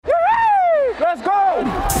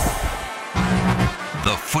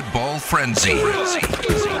Frenzy.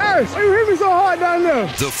 Hey, you hit me so hard down there.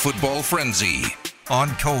 The Football Frenzy on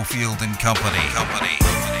Cofield and Company.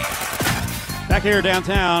 Back here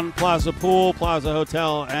downtown, Plaza Pool, Plaza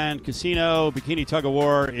Hotel and Casino. Bikini Tug of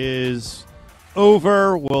War is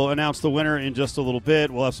over. We'll announce the winner in just a little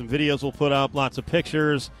bit. We'll have some videos we'll put up, lots of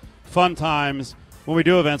pictures, fun times. When we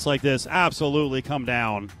do events like this, absolutely come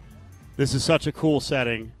down. This is such a cool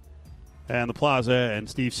setting. And the Plaza and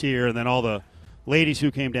Steve Sear and then all the ladies who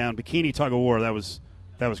came down. Bikini Tug of War, that was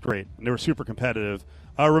great. And they were super competitive.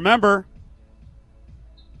 Remember,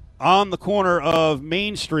 on the corner of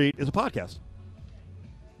Main Street is a podcast.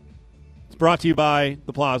 It's brought to you by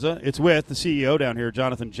the Plaza. It's with the CEO down here,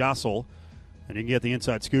 Jonathan Jossel. And you can get the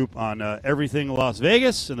inside scoop on everything Las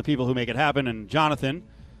Vegas and the people who make it happen. And Jonathan,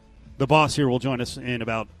 the boss here, will join us in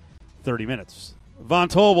about 30 minutes. Von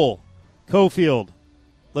Tobel, Cofield,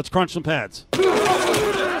 let's crunch some pads.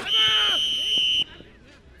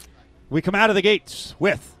 We come out of the gates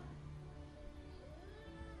with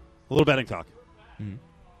a little betting talk. Mm-hmm.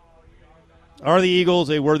 Are the Eagles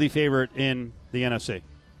a worthy favorite in the NFC?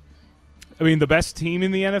 I mean, the best team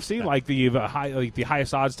in the NFC, yeah. like the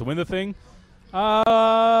highest odds to win the thing.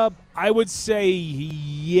 I would say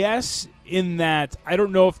yes, in that I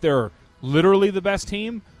don't know if they're literally the best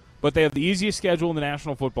team, but they have the easiest schedule in the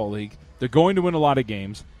National Football League. They're going to win a lot of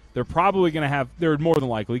games. They're probably going to have, they're more than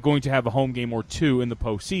likely going to have a home game or two in the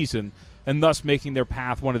postseason, and thus making their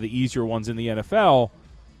path one of the easier ones in the NFL.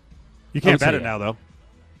 You can't bet it now, though.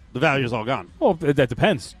 The value is all gone. Well, that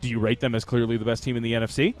depends. Do you rate them as clearly the best team in the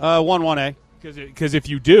NFC? 1-1A. Because if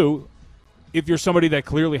you do, if you're somebody that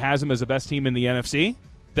clearly has them as the best team in the NFC,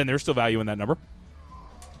 then there's still value in that number.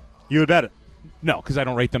 You would bet it? No, because I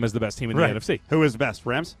don't rate them as the best team in the NFC. Who is the best?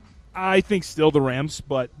 Rams? I think still the Rams,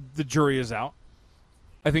 but the jury is out.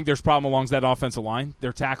 I think there's problem along that offensive line.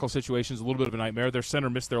 Their tackle situation is a little bit of a nightmare. Their center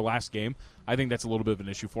missed their last game. I think that's a little bit of an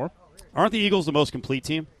issue for them. Aren't the Eagles the most complete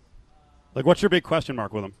team? Like, what's your big question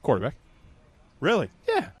mark with them? Quarterback. Really?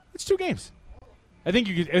 Yeah, it's 2 games. I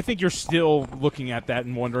think you're still looking at that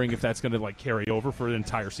and wondering if that's going to carry over for the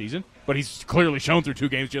entire season. But he's clearly shown through 2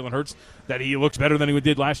 games, Jalen Hurts, that he looks better than he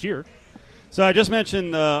did last year. So I just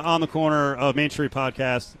mentioned on the corner of Main Street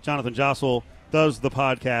podcast, Jonathan Jossel does the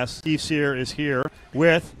podcast. Steve Sear is here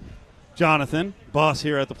with Jonathan, boss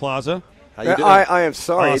here at the Plaza. How you doing? I am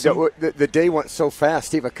sorry. Awesome. The day went so fast,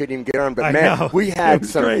 Steve, I couldn't even get on. But, man, we had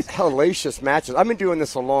some hellacious matches. I've been doing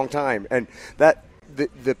this a long time. And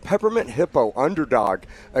the Peppermint Hippo underdog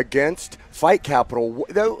against Fight Capital,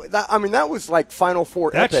 that was like Final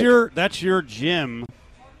Four epic. That's your gym.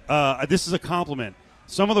 This is a compliment.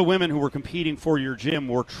 Some of the women who were competing for your gym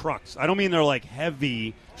were trucks. I don't mean they're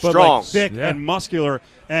heavy, but strong, thick and muscular,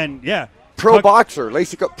 and boxer,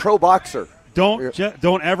 Lacey Cup, pro boxer.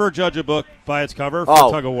 Don't ever judge a book by its cover for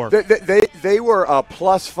Tug of War. They were a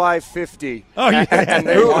plus 550. Oh, yeah. And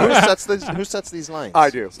who sets these lines? I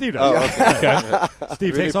do. Steve does. Oh, okay.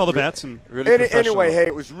 Steve takes all the bets. And anyway, hey,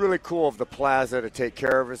 it was really cool of the Plaza to take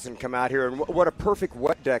care of us and come out here. And what a perfect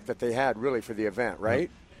wet deck that they had, really, for the event,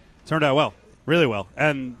 right? Turned out well. Really well.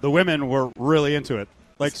 And the women were really into it.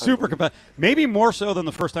 Super competitive. Maybe more so than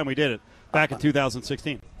the first time we did it back in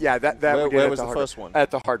 2016. Yeah, where was the first one?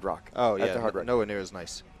 At the Hard Rock. Oh, yeah. At the Hard Rock. Nowhere near as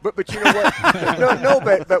nice. But you know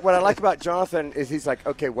what? but what I like about Jonathan is he's like,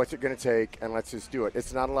 okay, what's it going to take? And let's just do it.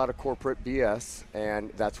 It's not a lot of corporate BS,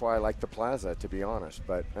 and that's why I like the Plaza, to be honest.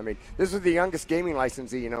 But, I mean, this is the youngest gaming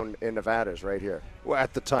licensee, in Nevada is right here. Well,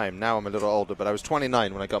 at the time. Now I'm a little older, but I was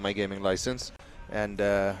 29 when I got my gaming license. And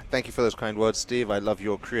thank you for those kind words, Steve. I love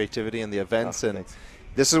your creativity and the events. And thanks.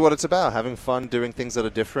 This is what it's about, having fun, doing things that are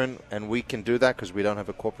different. And we can do that because we don't have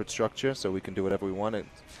a corporate structure, so we can do whatever we want. And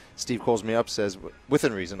Steve calls me up, says,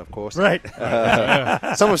 within reason, of course. Right.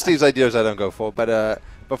 Some of Steve's ideas I don't go for. But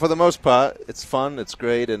for the most part, it's fun, it's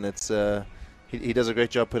great, and it's he does a great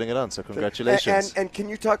job putting it on, so congratulations. And can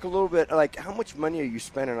you talk a little bit, how much money are you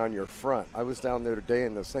spending on your front? I was down there today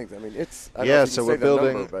in those things. I mean, it's – I don't know if you can we're say the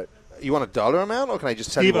building number, but – You want a dollar amount, or can I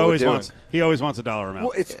just tell Steve you what always we're doing? He always wants a dollar amount.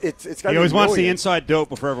 Well, it's he always wants the inside dope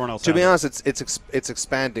before everyone else. To be honest, it's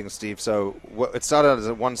expanding, Steve. So it started out as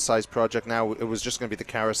a one-size project. Now it was just going to be the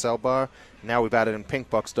carousel bar. Now we've added in Pink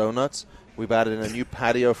Box Donuts. We've added in a new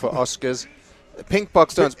patio for Oscars. Pink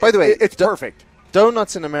Box Donuts. By the way, it's perfect.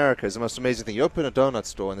 Donuts in America is the most amazing thing. You open a donut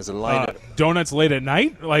store and there's a line of donuts late at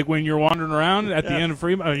night, like when you're wandering around at the end of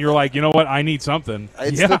Fremont, and you're like, you know what, I need something.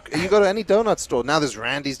 You go to any donut store. Now there's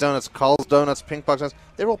Randy's Donuts, Carl's Donuts, Pink Box Donuts.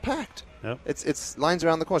 They're all packed. Yep. It's lines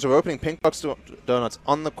around the corner. So we're opening Pink Box Donuts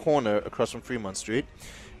on the corner across from Fremont Street.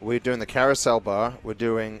 We're doing the Carousel Bar. We're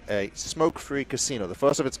doing a smoke-free casino, the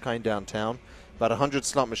first of its kind downtown. about 100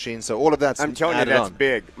 slot machines. So all of that's I'm telling you, added that's on.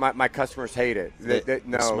 big. My customers hate it. The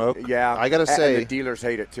smoke? Yeah. I gotta say, and the dealers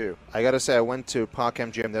hate it too. I got to say, I went to Park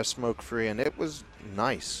MGM. They're smoke-free, and it was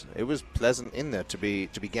nice. It was pleasant in there to be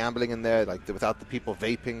gambling in there, like without the people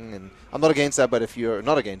vaping. And I'm not against that, but if you're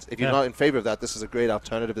not in favor of that, this is a great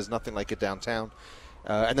alternative. There's nothing like it downtown.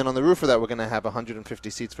 And then on the roof of that, we're going to have 150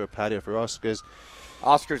 seats for a patio for Oscars.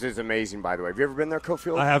 Oscars is amazing, by the way. Have you ever been there,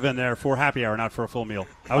 Cofield? I have been there for happy hour, not for a full meal.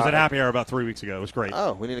 I was at happy hour about 3 weeks ago. It was great.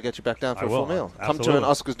 Oh, we need to get you back down for a full meal. Absolutely. Come to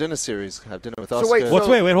an Oscars dinner series. Have dinner with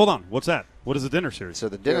Oscars. Wait, hold on. What's that? What is the dinner series? So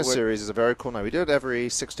the dinner series is a very cool night. We do it every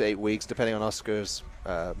 6 to 8 weeks, depending on Oscars'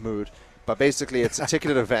 mood. But basically, it's a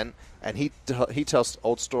ticketed event, and he tells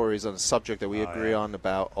old stories on a subject that we agree on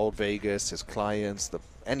about old Vegas, his clients,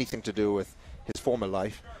 anything to do with his former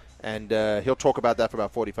life. And he'll talk about that for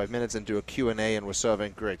about 45 minutes and do a Q&A, and we're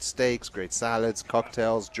serving great steaks, great salads,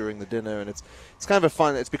 cocktails during the dinner. And it's kind of a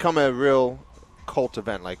fun – it's become a real cult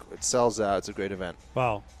event. Like, it sells out. It's a great event.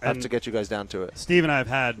 Wow. I have to get you guys down to it. Steve and I have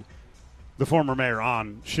had the former mayor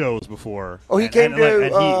on shows before. Oh, he came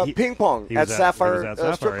to ping pong at Sapphire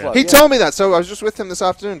Strip Club. He told me that. So I was just with him this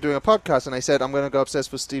afternoon doing a podcast, and I said, I'm going to go upstairs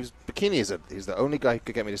for Steve's bikini. He's the only guy who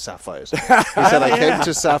could get me to Sapphires. He said, I came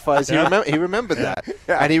to Sapphires. He remembered that.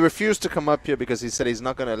 Yeah. And he refused to come up here because he said he's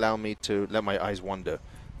not going to allow me to let my eyes wander.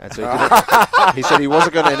 And so he said he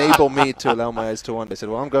wasn't going to enable me to allow my eyes to wander. I said,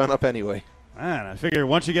 well, I'm going up anyway. Man, I figure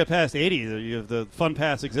once you get past 80, the fun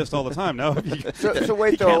pass exists all the time. No, so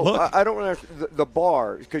wait though, I don't know the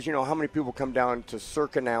bar, because you know how many people come down to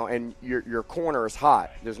Circa now, and your corner is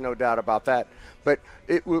hot. There's no doubt about that. But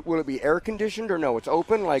will it be air conditioned or no? It's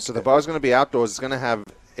open. So the bar's going to be outdoors. It's going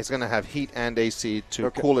to have heat and AC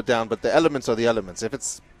to cool it down. But the elements are the elements. If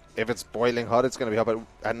it's boiling hot, it's going to be hot.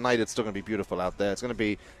 But at night, it's still going to be beautiful out there. It's going to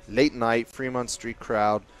be late night, Fremont Street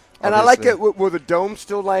crowd. And obviously. I like it. Will the dome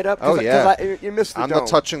still light up? Oh, yeah. You missed the dome. I'm not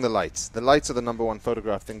touching the lights. The lights are the number one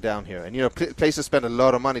photograph thing down here. And, you know, places spend a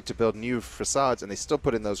lot of money to build new facades, and they still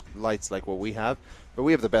put in those lights like what we have. But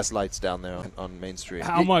we have the best lights down there on Main Street.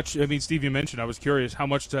 How much, I mean, Steve, you mentioned, I was curious, how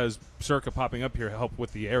much does Circa popping up here help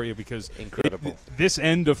with the area? Because incredible. This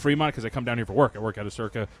end of Fremont, because I come down here for work. I work at a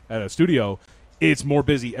Circa at a studio. It's more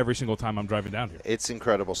busy every single time I'm driving down here. It's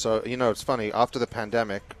incredible. So, you know, it's funny. After the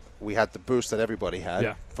pandemic, we had the boost that everybody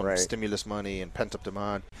had from stimulus money and pent-up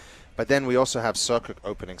demand. But then we also have Circa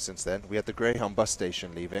opening since then. We had the Greyhound bus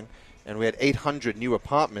station leaving, and we had 800 new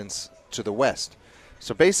apartments to the west.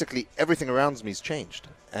 So basically, everything around me's changed.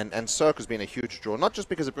 And Circa's been a huge draw, not just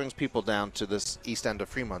because it brings people down to this west end of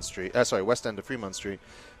Fremont Street,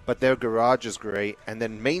 but their garage is great. And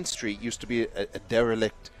then Main Street used to be a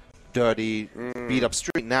derelict, dirty, beat-up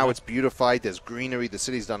street. Now it's beautified. There's greenery. The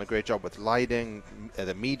city's done a great job with lighting.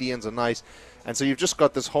 The medians are nice. And so you've just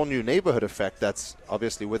got this whole new neighborhood effect that's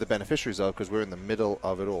obviously we're the beneficiaries of because we're in the middle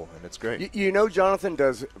of it all, and it's great. You know, Jonathan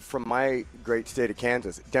does, from my great state of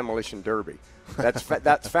Kansas, Demolition Derby.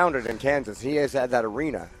 That's founded in Kansas. He has had that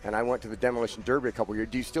arena, and I went to the Demolition Derby a couple of years.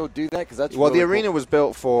 Do you still do that? Because that's the arena was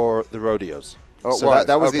built for the rodeos. Oh, so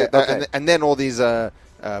that was okay. And then all these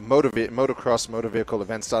motocross, motor vehicle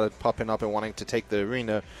events started popping up and wanting to take the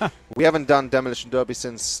arena. We haven't done Demolition Derby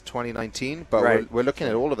since 2019, but we're looking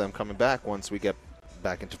at all of them coming back once we get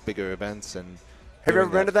back into bigger events. And have you ever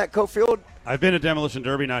been to that, Cofield? I've been to Demolition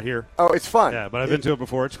Derby, not here. Oh, it's fun. Yeah, but I've been to it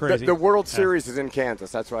before. It's crazy. The World Series is in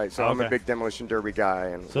Kansas. That's right. So I'm a big Demolition Derby guy.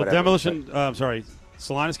 And so whatever. Demolition,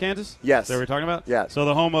 Salinas, Kansas? Yes. Is that what we're talking about? Yes. So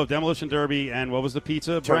the home of Demolition Derby and what was the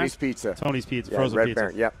pizza brand? Tony's Pizza. Tony's Pizza, yeah, frozen Red pizza.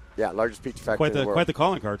 Baron. Yep. Yeah, largest pizza factory in the world. Quite the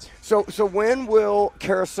calling cards. So when will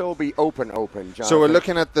Carousel be open, Jonathan? So we're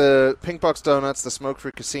looking at the Pink Box Donuts, the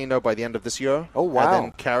Smoke-Free Casino by the end of this year. Oh, wow. And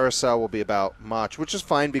then Carousel will be about March, which is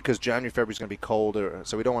fine because January, February is going to be colder,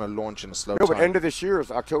 so we don't want to launch in a slow time. No, but end of this year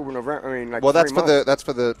is October, November. I mean, like that's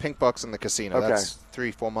for the Pink Box and the casino. Okay. That's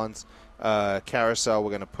 3-4 months. Carousel, we're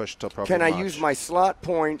going to push till probably Can I March. use my slot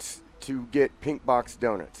points to get Pink Box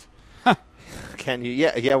Donuts? Can you?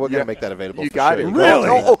 Yeah, we're going to make that available. You for got sure. it.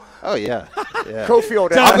 Really? Oh, yeah. Cofield.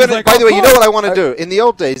 By the way, you know what I want to do? In the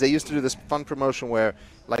old days, they used to do this fun promotion where,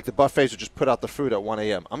 like, the buffets would just put out the food at 1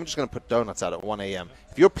 a.m. I'm just going to put donuts out at 1 a.m.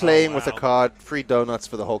 If you're playing with a card, free donuts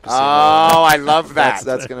for the whole casino. Oh, I love that.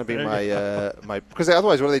 That's going to be my because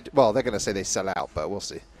otherwise, what they're going to say they sell out, but we'll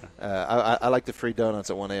see. I like the free donuts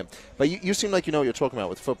at 1 a.m. But you seem like you know what you're talking about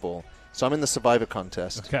with football. So I'm in the Survivor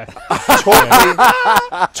contest. Okay.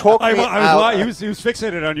 Talk me out. He was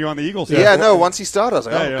fixated on you on the Eagles. Yeah, no, once he started, I was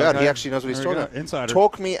like, God, he actually knows what he's talking about. Insider.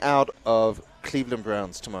 Talk me out of Cleveland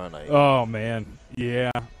Browns tomorrow night. Oh, man.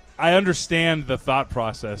 Yeah. I understand the thought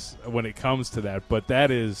process when it comes to that, but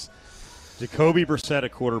that is Jacoby Brissett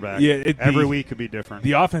at quarterback. Yeah, every week could be different.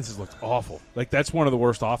 The offenses looked awful. Like, that's one of the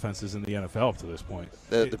worst offenses in the NFL up to this point.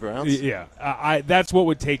 The Browns? Yeah. That's what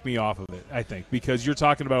would take me off of it, I think, because you're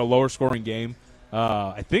talking about a lower scoring game.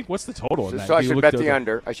 I think, what's the total in that? So I should bet the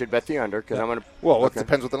under. I should bet the under because I'm going to. Well, it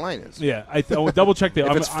depends what the line is. Yeah, I will double check the.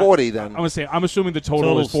 If it's 40, then. I'm going to say, I'm assuming the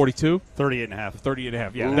total is 42. 38.5.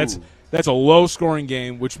 38.5, yeah. Ooh. That's a low-scoring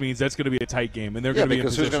game, which means that's going to be a tight game, and they're going to be in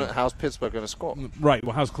because position. how's Pittsburgh going to score? Right.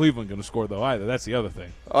 Well, how's Cleveland going to score, though, either? That's the other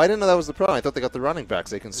thing. Oh, I didn't know that was the problem. I thought they got the running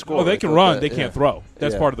backs. They can score. Oh, they can run. They can't throw.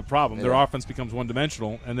 That's Yeah. part of the problem. Their Yeah. offense becomes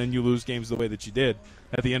one-dimensional, and then you lose games the way that you did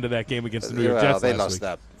at the end of that game against the New York Well, Jets they last lost week.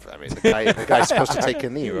 that. I mean, the guy's supposed to take a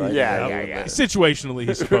knee, right? Yeah. Situationally,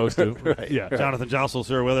 he's supposed to. Right. Yeah. Jonathan Jostle's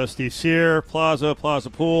here with us. Steve Sear, Plaza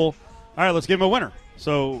Pool. All right, let's give him a winner.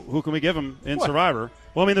 So who can we give him in Survivor?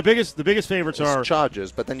 Well, I mean, the biggest favorites It's are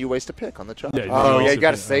Chargers, but then you waste a pick on the Chargers. Yeah, Oh, yeah, you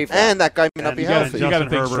got to save that. And that guy may not And be you gotta healthy. You got to Justin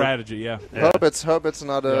think Herbert. strategy, yeah. Yeah. Herbert's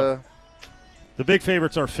not a. The big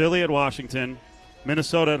favorites are Philly at Washington,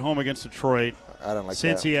 Minnesota at home against Detroit, I don't like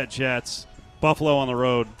Cincy at Jets, Buffalo on the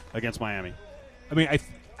road against Miami. I mean,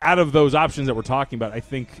 out of those options that we're talking about, I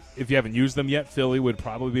think if you haven't used them yet, Philly would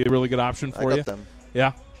probably be a really good option that. for I you. got them.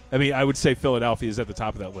 Yeah. I mean, I would say Philadelphia is at the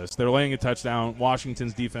top of that list. They're laying a touchdown.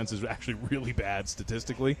 Washington's defense is actually really bad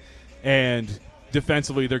statistically. And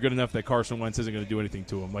defensively, they're good enough that Carson Wentz isn't going to do anything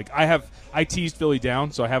to them. Like, I teased Philly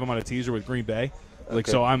down, so I have them on a teaser with Green Bay. Like,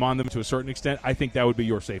 Okay. so I'm on them to a certain extent. I think that would be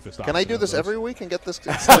your safest option. Can I do of this those. every week and get this,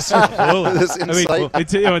 Absolutely. this I mean,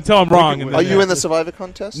 insight? until I'm wrong. And Are then, you in the Survivor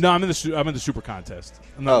contest? No, I'm in the Super Contest.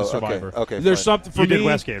 I'm not Oh, in the okay. Survivor. Okay, There's fine. something for You me. did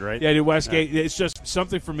Westgate, right? Yeah, I did Westgate. It's just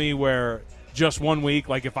something for me where just 1 week,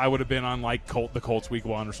 like if I would have been on like the Colts week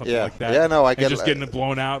 1 or something Yeah. like that. Yeah, no, I and get just it. getting it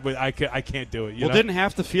blown out, but I can't do it. You Well, know? didn't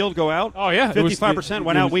half the field go out? Oh yeah, it was- 55%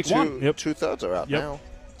 went it out was week two- 1. Yep. 2/3 are out Yep. now.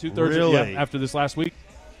 2/3 Really? after this last week.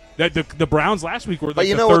 That the Browns last week were like But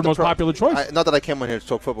you the know third what? most popular choice. Not that I came on here to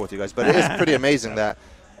talk football with you guys, but it is pretty amazing that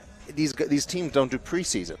these teams don't do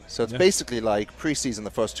preseason. So it's Yeah. basically like preseason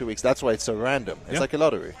the first 2 weeks. That's why it's so random. It's Yeah. like a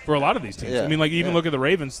lottery. For a lot of these teams, Yeah. I mean, like even Yeah. look at the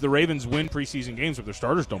Ravens. The Ravens win preseason games, but their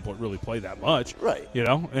starters don't really play that much, Right. You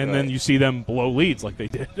know, and then Right. you see them blow leads like they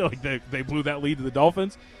did. Like they blew that lead to the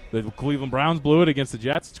Dolphins. The Cleveland Browns blew it against the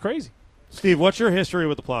Jets. It's crazy. Steve, what's your history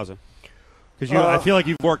with the Plaza? Because I feel like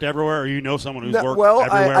you've worked everywhere, or you know someone who's worked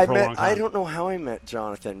everywhere for a long time. I don't know how I met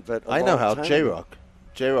Jonathan, but I know how. J-Rock.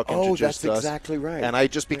 J-Rock Oh, introduced that's us. exactly right. And I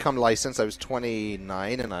just become licensed. I was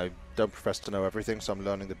 29, and I don't profess to know everything, so I'm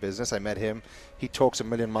learning the business. I met him. He talks a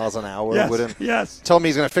million miles an hour. Yes, Wouldn't yes. Told me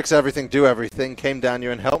he's going to fix everything, do everything. Came down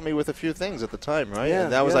here and helped me with a few things at the time, right? Yeah,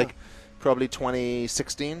 and that was yeah. like probably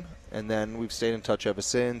 2016, and then we've stayed in touch ever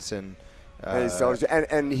since. And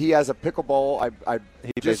and he has a pickleball. I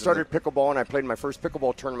He plays just started pickleball, and I played my first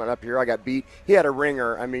pickleball tournament up here. I got beat. He had a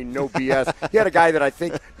ringer. I mean, no BS. He had a guy that I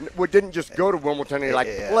think didn't just go to Wimbledon. He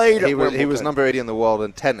played at Wimbledon. He was number 80 in the world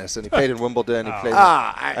in tennis, and he played in Wimbledon. He played,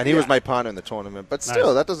 and he was my partner in the tournament. But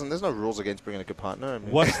still, Nice. There's no rules against bringing a good partner. I mean,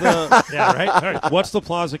 What's the All right. What's the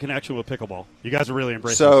Plaza connection with pickleball? You guys are really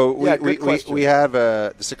embracing. So Yeah, good question. we have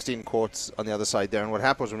the 16 courts on the other side there, and what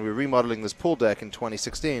happened was when we were remodeling this pool deck in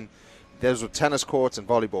 2016, those were tennis courts and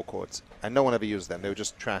volleyball courts, and no one ever used them. They were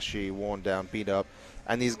just trashy, worn down, beat up.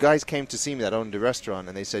 And these guys came to see me that owned the restaurant,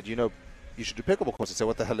 and they said, you should do pickleball courts. I said,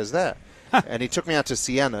 what the hell is that? And he took me out to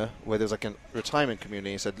Siena, where there's like a retirement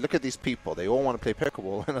community. He said, look at these people. They all want to play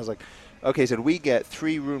pickleball. And I was like, okay. He said, we get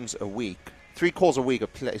 3 rooms a week, 3 calls a week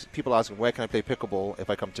of people asking, where can I play pickleball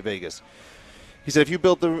if I come to Vegas? He said, if you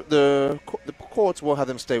build the courts, we'll have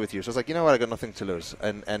them stay with you. So I was like, you know what, I got nothing to lose.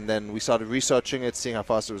 And then we started researching it, seeing how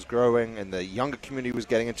fast it was growing, and the younger community was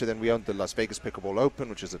getting into it. Then we owned the Las Vegas Pickleball Open,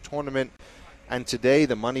 which is a tournament. And today,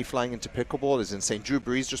 the money flying into pickleball is insane. Drew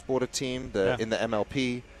Brees just bought a team in the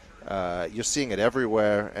MLP. You're seeing it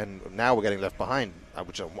everywhere, and now we're getting left behind,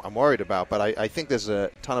 which I'm worried about. But I think there's a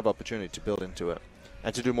ton of opportunity to build into it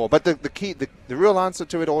and to do more. But the key, the real answer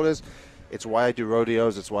to it all is, it's why I do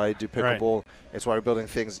rodeos. It's why I do pickleball. Right. It's why we're building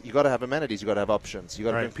things. You got to have amenities. You got to have options. You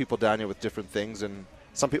got to Right. bring people down here with different things. And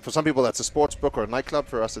for some people, that's a sports book or a nightclub.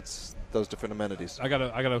 For us, it's those different amenities. I got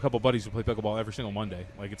a couple buddies who play pickleball every single Monday.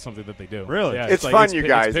 Like it's something that they do. Really? Yeah, It's like, fun, you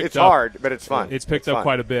guys. picked It's up. hard, but it's fun. It's picked up fun.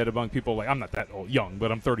 quite a bit among people. Like I'm not that young,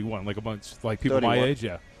 but I'm 31. Like a bunch like people my 31. age.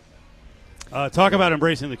 Yeah. Talk about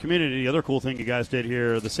embracing the community. The other cool thing you guys did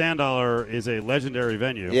here, the Sand Dollar is a legendary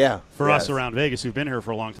venue for us around Vegas who've been here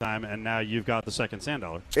for a long time, and now you've got the second Sand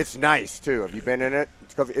Dollar. It's nice, too. Have you been in it?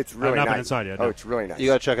 It's really I've not nice. been inside yet, Oh, no. it's really nice. You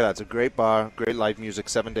got to check it out. It's a great bar, great live music,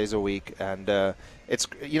 7 days a week, and it's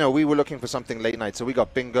we were looking for something late night, so we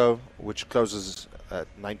got Bingo, which closes at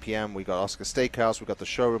 9 p.m. We got Oscar Steakhouse, we got the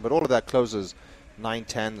showroom, but all of that closes 9,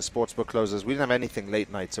 10, the sports book closes. We didn't have anything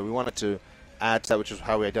late night, so we wanted to add to that, which is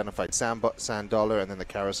how we identified Sand Dollar and then the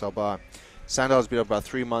Carousel Bar. Sand Dollar's been up about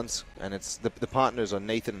 3 months, and it's the partners are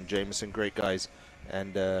Nathan and Jameson, great guys,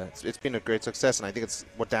 and it's been a great success, and I think it's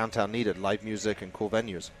what downtown needed, live music and cool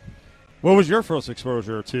venues. What was your first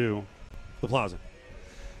exposure to the Plaza?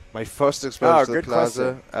 My first exposure to the good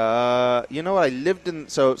Plaza. You know what? I lived in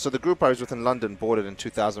so the group I was with in London bought it in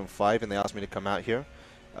 2005, and they asked me to come out here.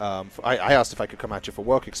 I asked if I could come out here for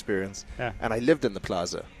work experience, and I lived in the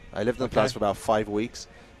Plaza. I lived in the Plaza for about 5 weeks,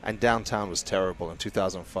 and downtown was terrible in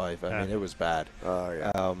 2005. I mean, it was bad.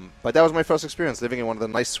 But that was my first experience, living in one of the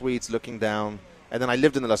nice suites, looking down. And then I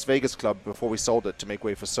lived in the Las Vegas club before we sold it to make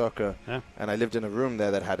way for Circa. And I lived in a room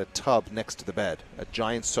there that had a tub next to the bed, a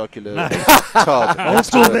giant circular tub next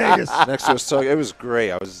to a Circa. It was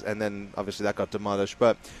great. And then obviously that got demolished.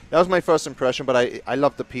 But that was my first impression. But I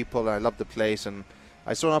loved the people and I loved the place, and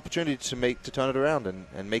I saw an opportunity to turn it around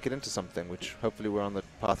and make it into something, which hopefully we're on the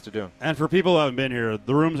path to doing. And for people who haven't been here,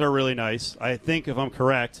 the rooms are really nice. I think, if I'm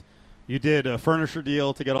correct, you did a furniture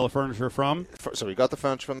deal to get all the furniture from. So we got the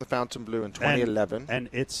furniture from the Fontainebleau in 2011. And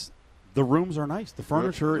the rooms are nice. The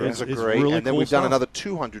furniture is great. Really and then cool we've stuff. done another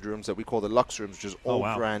 200 rooms that we call the Luxe rooms, which is all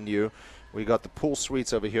brand new. We got the pool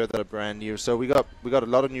suites over here that are brand new. So we got a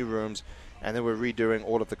lot of new rooms. And then we're redoing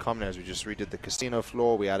all of the common areas. We just redid the casino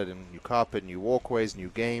floor. We added in new carpet, new walkways, new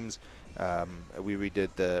games. We're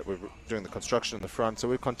doing the construction in the front. So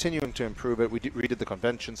we're continuing to improve it. We redid the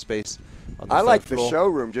convention space on the I like the floor.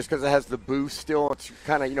 showroom just because it has the booth still. It's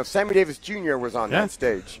kind of, Sammy Davis Jr. was on that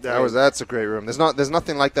stage. That's a great room. There's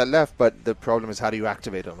nothing like that left, but the problem is how do you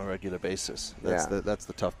activate it on a regular basis? That's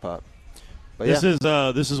the tough part. But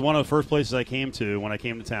this is one of the first places I came to when I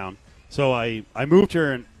came to town. So I moved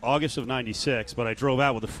here in August of 96, but I drove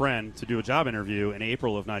out with a friend to do a job interview in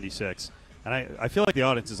April of 96. And I feel like the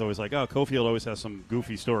audience is always like, oh, Cofield always has some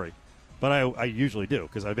goofy story. But I usually do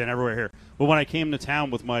because I've been everywhere here. But when I came to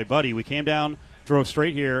town with my buddy, we came down, drove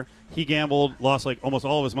straight here. He gambled, lost like almost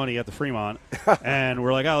all of his money at the Fremont. And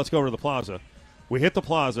we're like, oh, let's go over to the Plaza. We hit the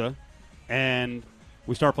Plaza, and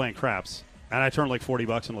we start playing craps. And I turned like $40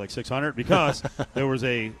 into like $600 because there was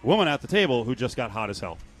a woman at the table who just got hot as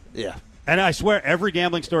hell. Yeah. And I swear every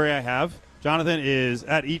gambling story I have, Jonathan, is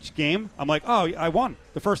at each game, I'm like, oh, I won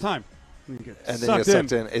the first time. And then you get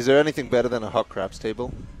sucked in. Is there anything better than a hot craps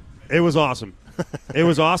table? It was awesome. It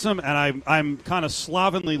was awesome, and I'm kind of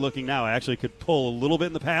slovenly looking now. I actually could pull a little bit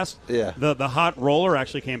in the past. Yeah. The hot roller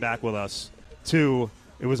actually came back with us to,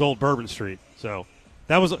 it was Old Bourbon Street. So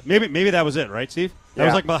that was, maybe that was it, right, Steve? That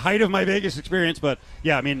was like the height of my Vegas experience. But,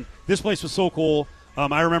 yeah, I mean, this place was so cool.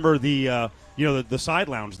 I remember the side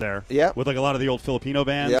lounge there with like a lot of the old Filipino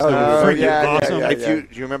bands. Awesome. Do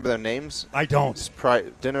you remember their names? I don't.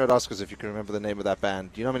 Dinner at Oscars, if you can remember the name of that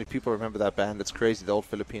band. Do you know how many people remember that band? It's crazy, the old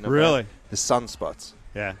Filipino really? band. The Sunspots.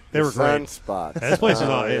 Yeah, they were great. Sunspots. This place is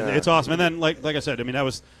it's awesome. And then, like I said, I mean, that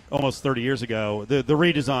was almost 30 years ago. The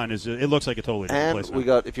redesign it looks like a totally different place now. We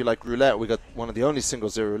got, if you like roulette, we got one of the only single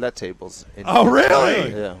zero roulette tables.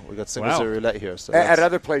 Really? Yeah, we got single zero roulette here. So at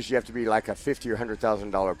other places, you have to be like a $50,000 or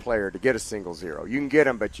 $100,000 player to get a single zero. You can get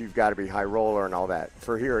them, but you've got to be high roller and all that.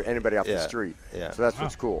 For here, anybody off the street. Yeah. So that's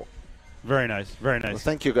what's cool. Very nice, very nice. Well,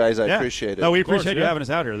 thank you guys. I appreciate it. No, we appreciate you having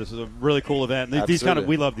us out here. This is a really cool event. We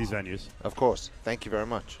love these venues. Of course. Thank you very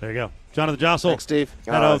much. There you go, Jonathan Jossel. Thanks, Steve.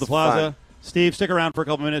 Head of the Plaza. Fun. Steve, stick around for a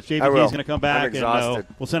couple minutes. JVT is going to come back, and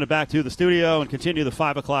we'll send it back to the studio and continue the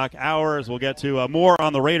 5 o'clock hours. We'll get to more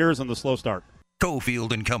on the Raiders and the slow start.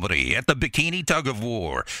 Cofield and Company at the Bikini Tug of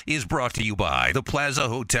War is brought to you by the Plaza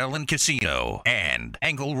Hotel and Casino and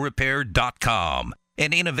AnkleRepair.com.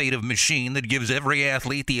 An innovative machine that gives every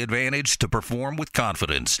athlete the advantage to perform with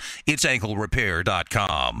confidence. It's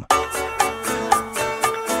AnkleRepair.com.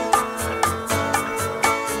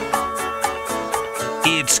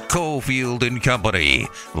 It's Cofield and Company,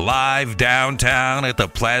 live downtown at the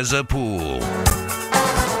Plaza Pool.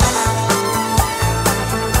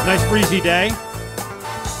 Nice breezy day.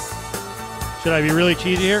 Should I be really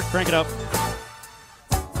cheesy here? Crank it up.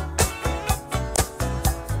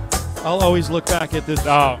 I'll always look back at this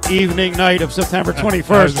evening night of September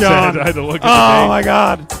 21st, John. I had to look at my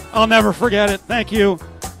God. I'll never forget it. Thank you,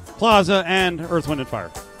 Plaza and Earth, Wind, and Fire.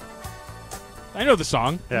 I know the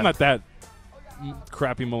song. Yeah. I'm not that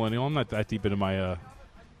crappy millennial. I'm not that deep into my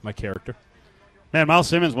my character. Man, Miles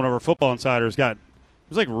Simmons, one of our football insiders, was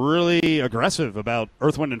like really aggressive about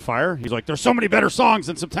Earth, Wind, and Fire. He's like, there's so many better songs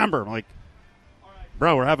in September. I'm like,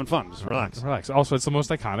 bro, we're having fun. Just relax. Relax. Also, it's the most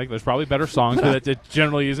iconic. There's probably better songs, but it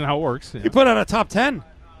generally isn't how it works. You put out a top 10. Wow.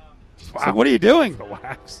 So what are you doing?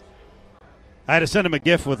 Relax. I had to send him a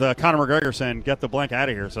GIF with Conor McGregor saying, get the blank out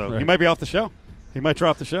of here. So he might be off the show. He might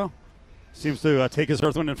drop the show. Seems to take his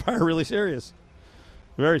Earth, Wind, and Fire really serious.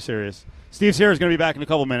 Very serious. Steve Sayre is going to be back in a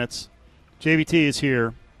couple minutes. JVT is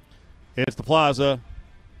here. It's the Plaza.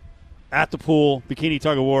 At the pool. Bikini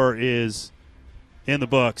Tug of War is in the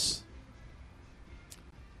books.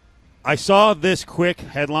 I saw this quick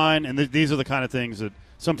headline, and these are the kind of things that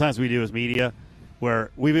sometimes we do as media,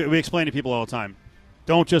 where we explain to people all the time.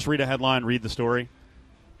 Don't just read a headline, read the story.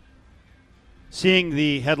 Seeing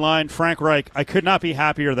the headline, Frank Reich, I could not be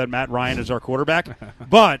happier that Matt Ryan is our quarterback,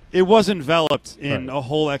 but it was enveloped in a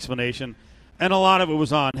whole explanation, and a lot of it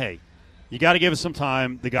was on, hey, you got to give us some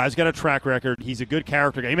time. The guy's got a track record. He's a good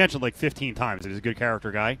character guy. He mentioned like 15 times that he's a good character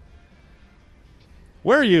guy.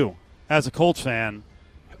 Where are you as a Colts fan?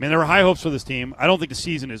 I mean, there were high hopes for this team. I don't think the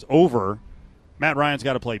season is over. Matt Ryan's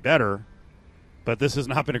got to play better, but this has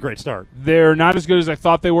not been a great start. They're not as good as I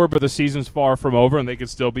thought they were, but the season's far from over, and they could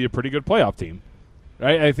still be a pretty good playoff team.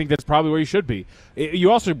 Right? I think that's probably where you should be.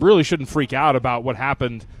 You also really shouldn't freak out about what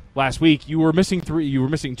happened last week. You were missing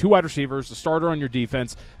two wide receivers, the starter on your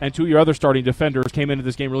defense, and two of your other starting defenders came into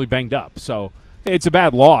this game really banged up. So it's a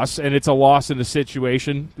bad loss, and it's a loss in a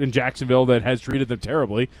situation in Jacksonville that has treated them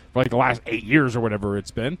terribly for like the last 8 years or whatever it's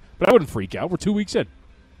been. But I wouldn't freak out. We're 2 weeks in.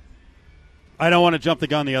 I don't want to jump the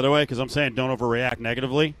gun the other way because I'm saying don't overreact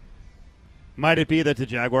negatively. Might it be that the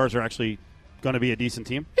Jaguars are actually going to be a decent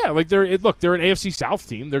team? Yeah, like they're an AFC South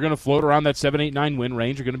team. They're going to float around that 7, 8, 9 win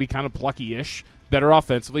range. They're going to be kind of plucky-ish, better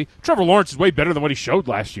offensively. Trevor Lawrence is way better than what he showed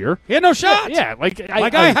last year. He had no shot. Yeah,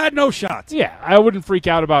 I had no shot. Yeah, I wouldn't freak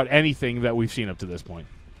out about anything that we've seen up to this point.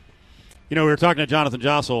 You know, we were talking to Jonathan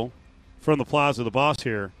Jossel from the Plaza, the boss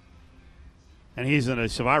here, and he's in a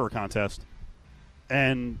Survivor contest.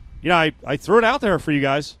 And, you know, I threw it out there for you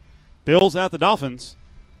guys. Bills at the Dolphins.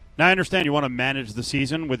 Now, I understand you want to manage the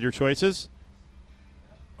season with your choices.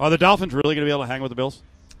 Are the Dolphins really going to be able to hang with the Bills?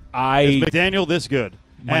 Is McDaniel this good?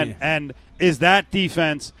 And is that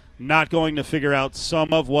defense not going to figure out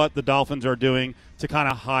some of what the Dolphins are doing to kind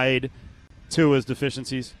of hide Tua's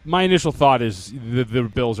deficiencies? My initial thought is the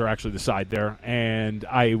Bills are actually the side there, and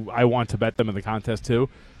I want to bet them in the contest too.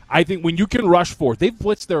 I think when you can rush four, they've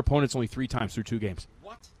blitzed their opponents only 3 times through 2 games.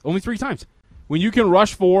 What? Only 3 times. When you can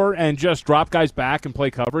rush 4 and just drop guys back and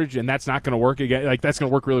play coverage, and that's not going to work again. Like that's going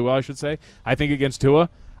to work really well, I should say. I think against Tua,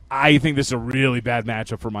 I think this is a really bad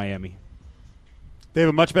matchup for Miami. They have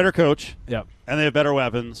a much better coach. Yep. And they have better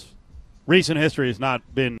weapons. Recent history has not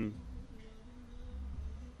been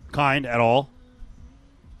kind at all.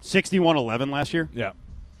 61-11 last year. Yeah.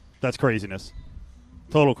 That's craziness.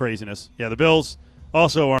 Total craziness. Yeah, the Bills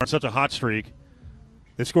also are on such a hot streak.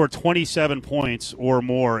 They've scored 27 points or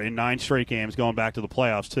more in 9 straight games going back to the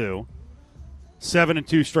playoffs, too.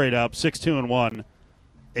 7-2 straight up, 6-2-1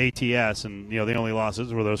 ATS. And, you know, the only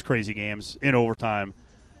losses were those crazy games in overtime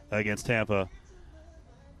against Tampa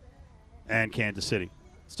and Kansas City.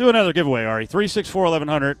 Let's do another giveaway, Ari.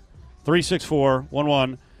 364-1100,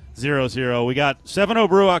 364-1100. We got 7-0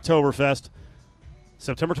 Brew Oktoberfest,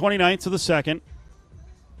 September 29th to the 2nd.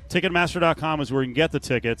 Ticketmaster.com is where you can get the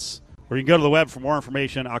tickets, or you can go to the web for more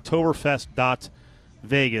information,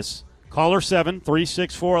 oktoberfest.vegas. Caller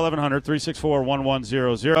 7-364-1100,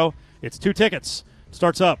 364-1100. It's 2 tickets.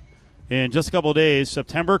 Starts up in just a couple of days,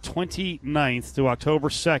 September 29th to October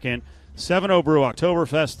 2nd. 7-0 Brew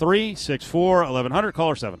Oktoberfest, 364-1100.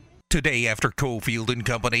 Caller 7. Today after Cofield and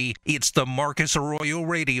Company, it's the Marcus Arroyo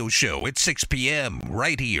Radio Show at 6 p.m.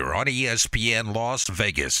 right here on ESPN Las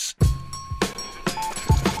Vegas.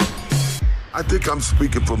 I think I'm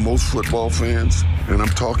speaking for most football fans, and I'm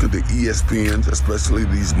talking to ESPN, especially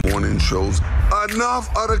these morning shows. Enough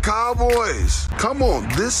of the Cowboys. Come on,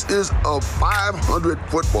 this is a 500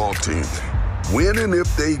 football team. When and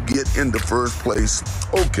if they get into first place,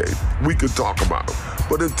 okay, we could talk about them.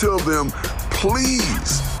 But until then,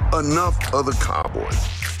 please, enough of the Cowboys.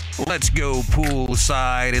 Let's go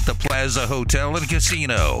poolside at the Plaza Hotel and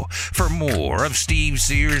Casino for more of Steve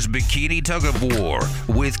Sayre's Bikini Tug of War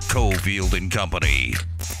with Cofield and Company.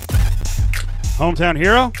 Hometown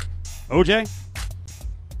hero, OJ.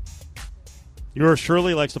 Yours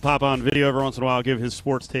surely likes to pop on video every once in a while, give his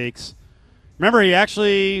sports takes. Remember, he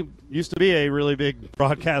actually used to be a really big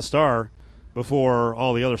broadcast star before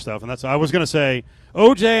all the other stuff. And that's, I was going to say,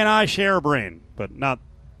 OJ and I share a brain, but not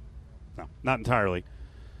entirely.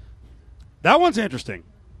 That one's interesting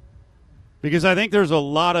because I think there's a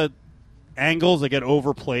lot of angles that get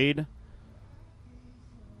overplayed,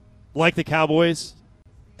 like the Cowboys,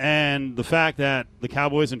 and the fact that the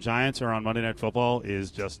Cowboys and Giants are on Monday Night Football is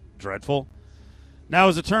just dreadful. Now,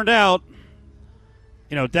 as it turned out,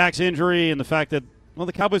 you know, Dak's injury and the fact that, well,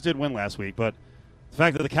 the Cowboys did win last week, but The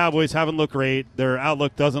fact that the Cowboys haven't looked great, their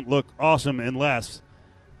outlook doesn't look awesome unless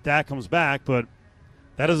Dak comes back, but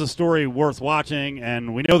that is a story worth watching,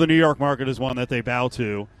 and we know the New York market is one that they bow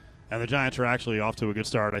to, and the Giants are actually off to a good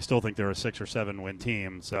start. I still think they're a 6 or 7 win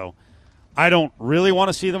team, so I don't really want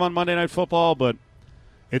to see them on Monday Night Football, but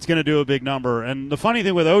it's going to do a big number. And the funny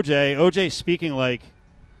thing with OJ's speaking like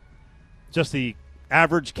just the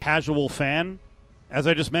average casual fan, as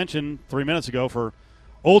I just mentioned 3 minutes ago, for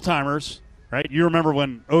old-timers, right? You remember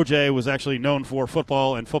when OJ was actually known for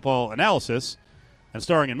football and football analysis and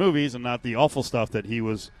starring in movies and not the awful stuff that he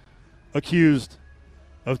was accused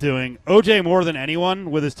of doing. OJ, more than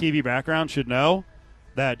anyone with his TV background, should know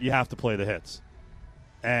that you have to play the hits.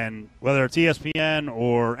 And whether it's ESPN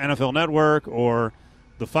or NFL Network or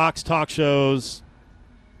the Fox talk shows,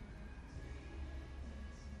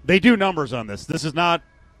 they do numbers on this. This is not,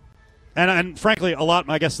 and frankly, a lot,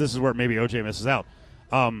 I guess this is where maybe OJ misses out.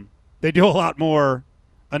 They do a lot more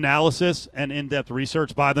analysis and in-depth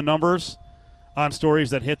research by the numbers on stories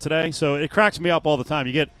that hit today. So it cracks me up all the time.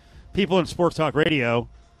 You get people in sports talk radio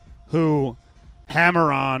who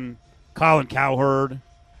hammer on Colin Cowherd,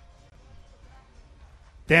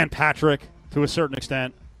 Dan Patrick to a certain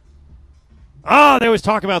extent. They always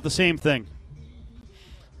talk about the same thing.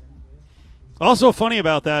 Also funny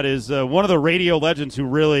about that is one of the radio legends who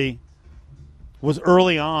really was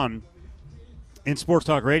early on in sports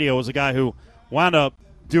talk radio was a guy who wound up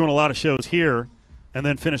doing a lot of shows here and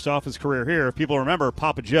then finished off his career here. If people remember,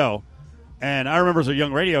 Papa Joe. And I remember as a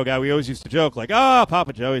young radio guy, we always used to joke like,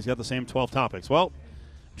 Papa Joe, he's got the same 12 topics. Well,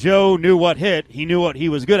 Joe knew what hit. He knew what he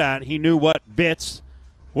was good at. He knew what bits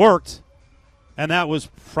worked. And that was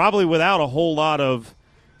probably without a whole lot of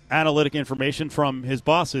analytic information from his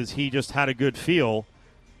bosses. He just had a good feel.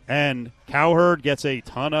 And Cowherd gets a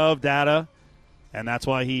ton of data, and that's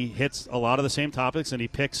why he hits a lot of the same topics, and he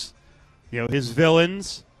picks, his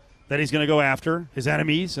villains that he's going to go after, his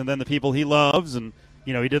enemies, and then the people he loves. And,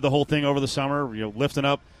 he did the whole thing over the summer, lifting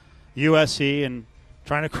up USC and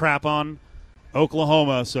trying to crap on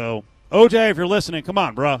Oklahoma. So, OJ, if you're listening, come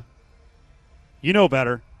on, bruh. You know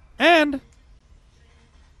better. And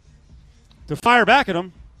to fire back at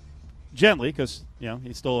him gently, because,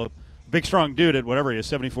 he's still a big, strong dude at whatever he is,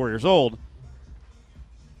 74 years old.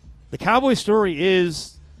 The Cowboys story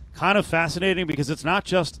is kind of fascinating because it's not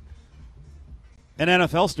just an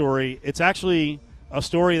NFL story. It's actually a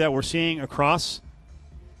story that we're seeing across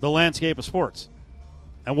the landscape of sports.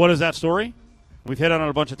 And what is that story? We've hit on it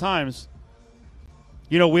a bunch of times.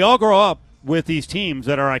 We all grow up with these teams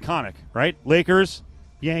that are iconic, right? Lakers,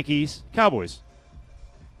 Yankees, Cowboys.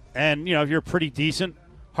 And, if you're a pretty decent,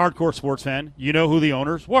 hardcore sports fan, you know who the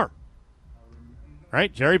owners were,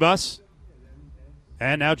 right? Jerry Buss,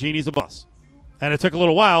 and now Genie's the Buss. And it took a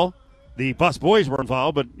little while. The Buss boys were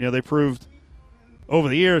involved, but, they proved over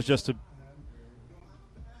the years just to,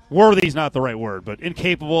 worthy's not the right word, but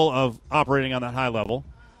incapable of operating on that high level.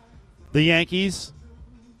 The Yankees,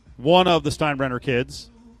 one of the Steinbrenner kids,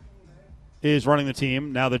 is running the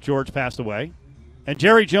team now that George passed away. And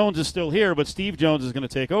Jerry Jones is still here, but Steve Jones is going to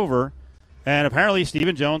take over. And apparently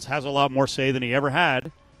Stephen Jones has a lot more say than he ever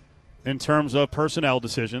had in terms of personnel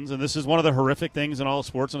decisions. And this is one of the horrific things in all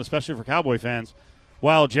sports, and especially for Cowboy fans.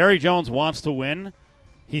 While Jerry Jones wants to win,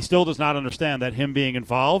 he still does not understand that him being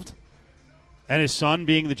involved and his son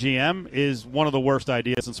being the GM is one of the worst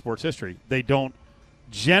ideas in sports history. They don't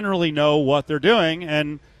generally know what they're doing.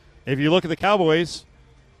 And if you look at the Cowboys,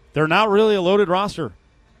 they're not really a loaded roster.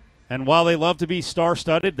 And while they love to be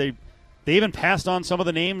star-studded, they even passed on some of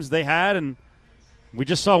the names they had. And we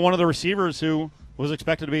just saw one of the receivers who was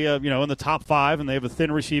expected to be, in the top 5, and they have a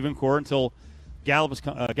thin receiving core until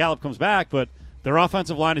Gallup comes back. But their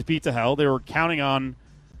offensive line is beat to hell. They were counting on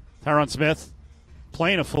Tyron Smith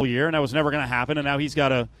playing a full year, and that was never going to happen. And now he's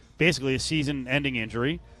got basically a season-ending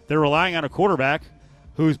injury. They're relying on a quarterback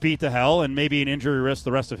who's beat to hell and maybe an injury risk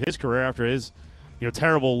the rest of his career after his,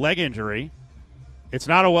 terrible leg injury. It's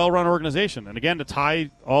not a well-run organization. And again, to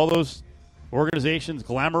tie all those organizations,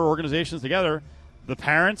 glamour organizations together, the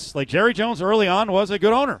parents, like Jerry Jones early on was a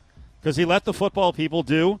good owner because he let the football people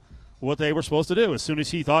do what they were supposed to do as soon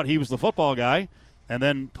as he thought he was the football guy, and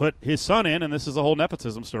then put his son in, and this is a whole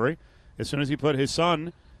nepotism story. As soon as he put his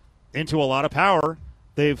son into a lot of power,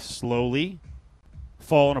 they've slowly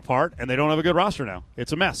fallen apart, and they don't have a good roster now.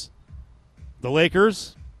 It's a mess. The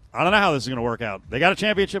Lakers, I don't know how this is going to work out. They got a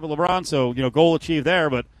championship with LeBron, so, goal achieved there,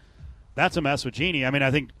 but that's a mess with Genie. I mean,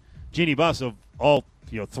 I think Jeanie Buss, of all,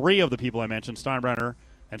 3 of the people I mentioned, Steinbrenner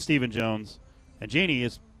and Stephen Jones, and Genie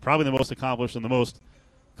is probably the most accomplished and the most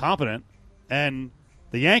competent. And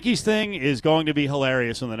the Yankees thing is going to be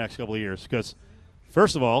hilarious in the next couple of years because,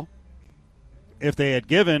 first of all, if they had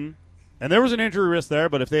given, and there was an injury risk there,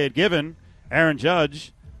 but if they had given Aaron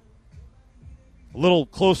Judge a little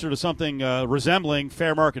closer to something resembling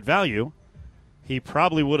fair market value, he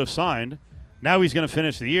probably would have signed. Now he's going to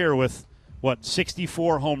finish the year with,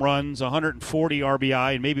 64 home runs, 140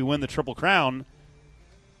 RBI, and maybe win the Triple Crown.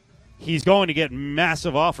 He's going to get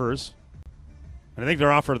massive offers. And I think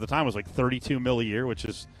their offer at the time was like $32 million a year, which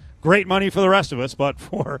is great money for the rest of us, but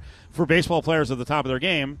for baseball players at the top of their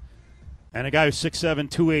game, and a guy who's 6'7",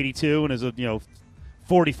 282, and is a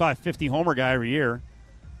 45, 50 homer guy every year,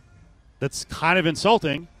 that's kind of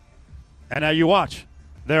insulting. And now you watch.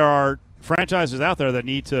 There are franchises out there that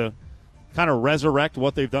need to kind of resurrect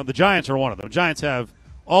what they've done. The Giants are one of them. The Giants have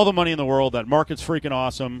all the money in the world. That market's freaking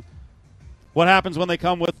awesome. What happens when they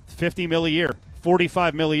come with $50 million a year,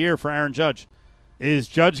 $45 million a year for Aaron Judge? Is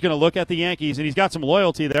Judge going to look at the Yankees, and he's got some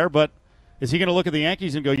loyalty there, but is he going to look at the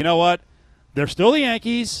Yankees and go, you know what? They're still the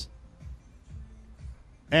Yankees,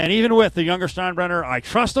 and even with the younger Steinbrenner, I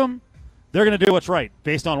trust them. They're going to do what's right.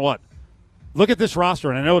 Based on what? Look at this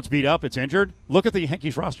roster, and I know it's beat up, it's injured. Look at the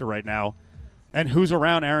Yankees roster right now, and who's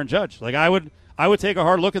around Aaron Judge. Like I would take a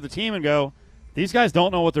hard look at the team and go, these guys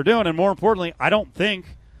don't know what they're doing, and more importantly, I don't think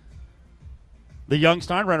the young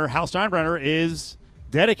Steinbrenner, Hal Steinbrenner, is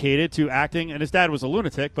dedicated to acting, and his dad was a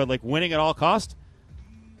lunatic, but like winning at all cost,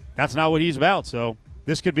 that's not what he's about. So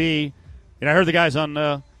this could be, I heard the guys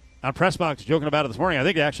on Press Box joking about it this morning. I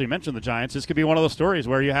think they actually mentioned the Giants. This could be one of those stories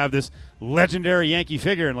where you have this legendary Yankee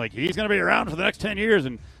figure, and like he's going to be around for the next 10 years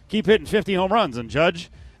and keep hitting 50 home runs, and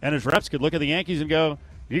Judge and his reps could look at the Yankees and go,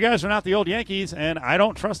 you guys are not the old Yankees, and I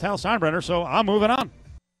don't trust Hal Steinbrenner, so I'm moving on.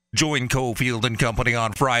 Join Cofield and Company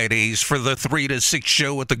on Fridays for the 3 to 6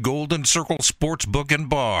 show at the Golden Circle Sportsbook and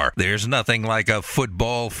Bar. There's nothing like a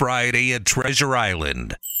football Friday at Treasure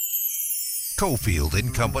Island. Cofield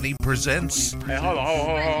and Company presents. Hey, hold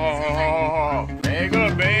on. Bag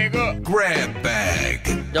up. Grab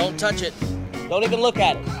Bag. Don't touch it. Don't even look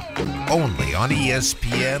at it. Only on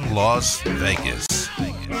ESPN Las Vegas.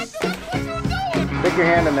 Stick your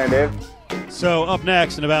hand in there, Dave. So up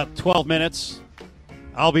next in about 12 minutes,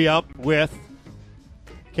 I'll be up with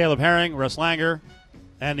Caleb Herring, Russ Langer,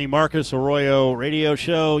 and the Marcus Arroyo radio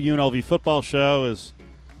show, UNLV football show.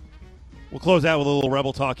 We'll close out with a little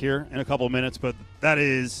Rebel talk here in a couple of minutes, but that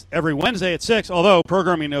is every Wednesday at 6, although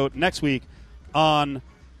programming note next week on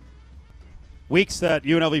weeks that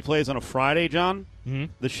UNLV plays on a Friday, John,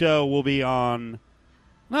 the show will be on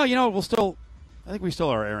 – no, I think we still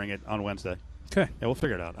are airing it on Wednesday. Okay. Yeah, we'll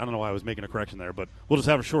figure it out. I don't know why I was making a correction there, but we'll just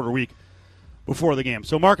have a shorter week before the game.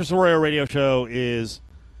 So Marcus Arroyo radio show is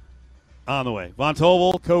on the way. Von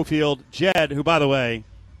Tobel, Cofield, Jed, who, by the way,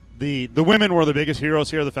 the women were the biggest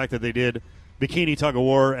heroes here, the fact that they did bikini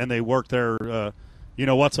tug-of-war and they worked their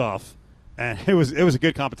you-know-what's off. And it was a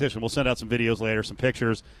good competition. We'll send out some videos later, some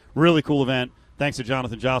pictures. Really cool event. Thanks to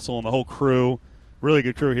Jonathan Jossel and the whole crew. Really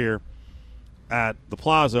good crew here at the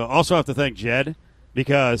Plaza. Also have to thank Jed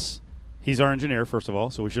because he's our engineer, first of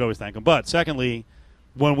all, so we should always thank him. But secondly,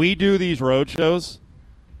 when we do these road shows,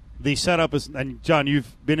 the setup is, and John,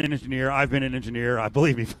 you've been an engineer, I've been an engineer, I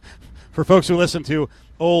believe me. For folks who listen to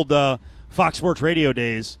old Fox Sports radio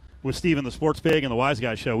days with Steven the Sports Pig and the Wise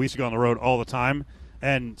Guy show, we used to go on the road all the time.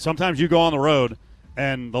 And sometimes you go on the road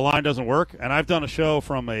and the line doesn't work. And I've done a show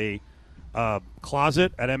from a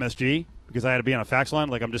closet at MSG because I had to be on a fax line.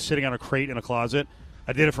 Like I'm just sitting on a crate in a closet.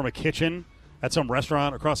 I did it from a kitchen at some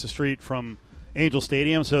restaurant across the street from Angel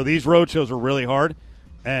Stadium. So these road shows were really hard.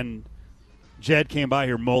 And Jed came by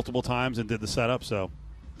here multiple times and did the setup. So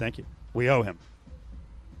thank you. We owe him.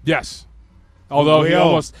 Yes. Although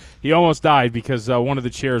he almost died because one of the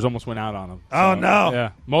chairs almost went out on him. So, oh, no.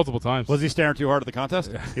 Yeah, multiple times. Was he staring too hard at the contest?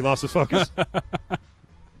 Yeah. He lost his focus?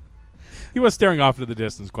 He was staring off into the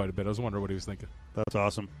distance quite a bit. I was wondering what he was thinking. That's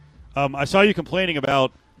awesome. I saw you complaining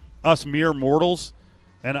about us mere mortals.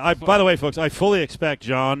 And by the way, folks, I fully expect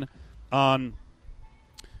John on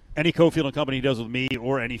any Cofield and Company he does with me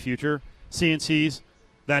or any future CNCs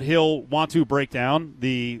that he'll want to break down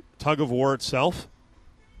the tug-of-war itself.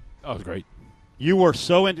 That was great. You were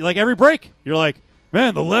so into, like, every break, you're like,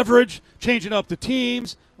 man, the leverage, changing up the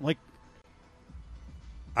teams. I'm like,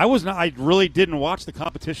 I really didn't watch the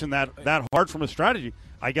competition that hard from a strategy.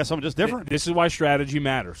 I guess I'm just different. This is why strategy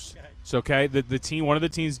matters. It's okay. The team, one of the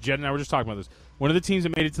teams, Jed and I were just talking about this. One of the teams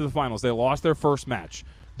that made it to the finals, they lost their first match.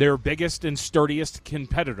 Their biggest and sturdiest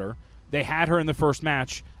competitor, they had her in the first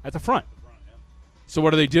match at the front. So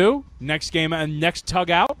what do? Next game and next tug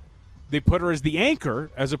out, they put her as the anchor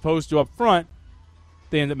as opposed to up front.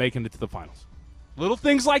 They end up making it to the finals. Little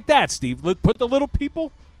things like that, Steve. Put the little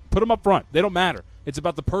people, put them up front. They don't matter. It's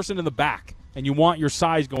about the person in the back, and you want your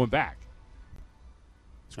size going back.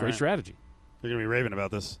 It's a great strategy. You're going to be raving about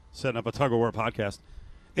this, setting up a tug-of-war podcast.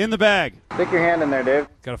 In the bag. Stick your hand in there, Dave.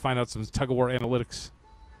 Got to find out some tug-of-war analytics.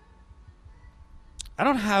 I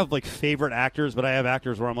don't have, favorite actors, but I have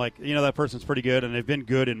actors where I'm like, that person's pretty good, and they've been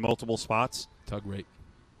good in multiple spots. Tug rate.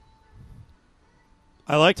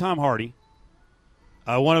 I like Tom Hardy.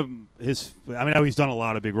 One of his, I know he's done a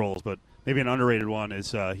lot of big roles, but maybe an underrated one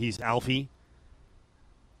is he's Alfie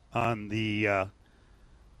on the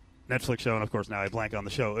Netflix show, and of course now I blank on the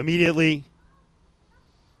show immediately.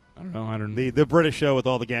 I don't know. The British show with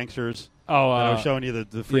all the gangsters. Oh, that I was showing you the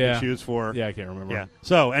freaking shoes for. Yeah, I can't remember. Yeah.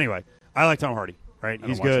 So anyway, I like Tom Hardy. Right,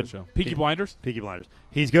 he's good. Peaky Blinders. Peaky Blinders.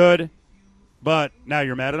 He's good, but now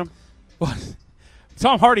you're mad at him. Well,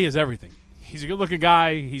 Tom Hardy is everything. He's a good-looking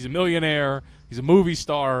guy. He's a millionaire. He's a movie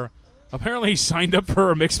star. Apparently, he signed up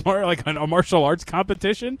for a martial arts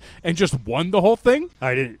competition and just won the whole thing.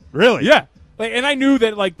 I didn't really. Yeah. And I knew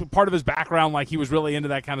that part of his background, he was really into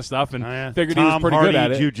that kind of stuff, and figured he was pretty good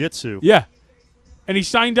at it. Jiu-jitsu. Yeah. And he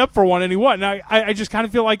signed up for one, and he won. Now I just kind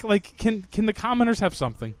of feel like can the commoners have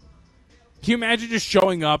something? Can you imagine just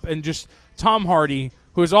showing up and just Tom Hardy,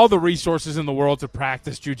 who has all the resources in the world to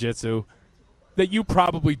practice jiu-jitsu, that you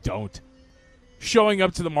probably don't, showing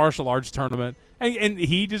up to the martial arts tournament? And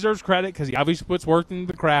he deserves credit because he obviously puts work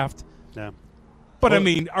into the craft. Yeah. But,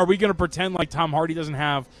 are we going to pretend like Tom Hardy doesn't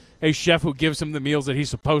have a chef who gives him the meals that he's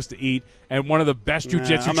supposed to eat and one of the best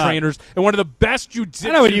jiu-jitsu trainers and one of the best jiu-jitsu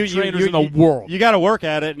trainers in the world? You got to work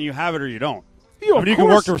at it, and you have it or you don't. You can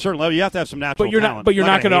work to a certain level. You have to have some natural talent. But you're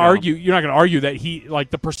not going to argue. You're not going to argue that he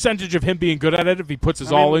the percentage of him being good at it, if he puts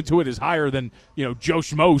his all into it, is higher than Joe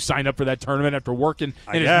Schmo signed up for that tournament after working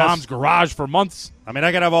in his mom's garage for months. I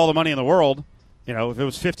could have all the money in the world. If it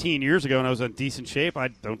was 15 years ago and I was in decent shape, I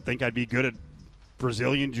don't think I'd be good at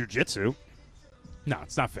Brazilian jiu-jitsu. No,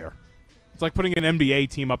 it's not fair. It's like putting an NBA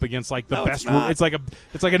team up against the best. It's like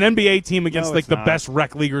an NBA team against the best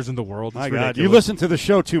rec leaguers in the world. My God, you listen to the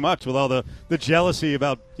show too much with all the jealousy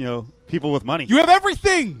about people with money. You have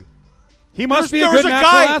everything. He must be a good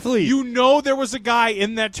natural athlete. There was a guy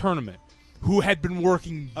in that tournament who had been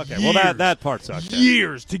working. Okay, years, well that part sucks.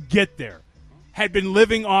 Years to get there. Had been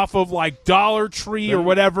living off of Dollar Tree or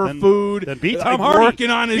whatever food. Then beat Tom Hardy. Working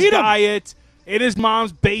on his diet in his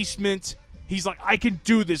mom's basement. He's like, I can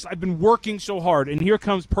do this. I've been working so hard. And here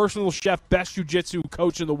comes personal chef, best jiu-jitsu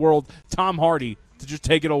coach in the world, Tom Hardy, to just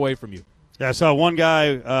take it away from you. Yeah, I saw one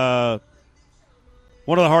guy,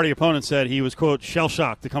 one of the Hardy opponents said he was, quote,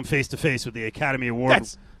 shell-shocked to come face-to-face with the Academy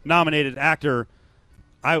Award-nominated actor.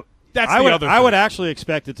 I would actually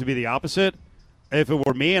expect it to be the opposite. If it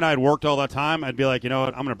were me and I'd worked all that time, I'd be like, you know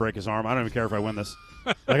what, I'm going to break his arm. I don't even care if I win this.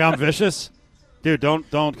 I'm vicious. Dude,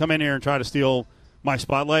 don't come in here and try to steal my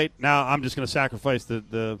spotlight. Now I'm just going to sacrifice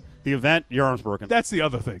the event. Your arm's broken. That's the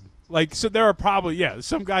other thing. So there are probably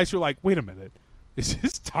some guys who are like, wait a minute, is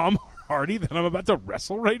this Tom Hardy that I'm about to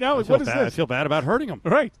wrestle right now? What is this? I feel bad about hurting him.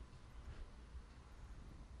 Right.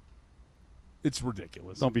 It's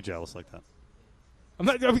ridiculous. Don't be jealous like that.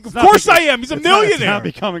 Of course I am. He's a millionaire. It's not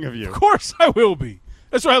becoming of you. Of course I will be.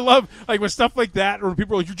 That's what I love. With stuff like that, or when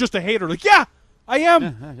people are like, "You're just a hater." Yeah, I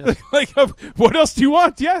am. Yeah. What else do you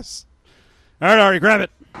want? Yes. All right, Ari, grab it.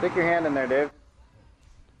 Stick your hand in there, Dave.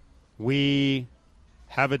 We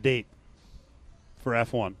have a date for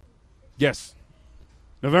F1. Yes.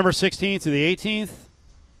 November 16th to the 18th.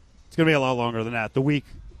 It's going to be a lot longer than that. The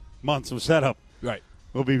months of setup. Right.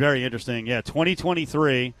 Will be very interesting. Yeah,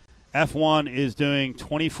 2023. F1 is doing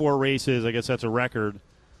 24 races. I guess that's a record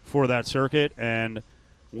for that circuit. And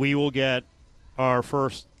we will get our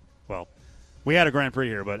first, we had a Grand Prix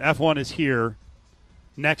here, but F1 is here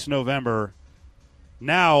next November.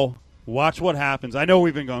 Now, watch what happens. I know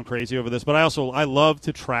we've been going crazy over this, but I love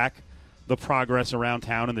to track the progress around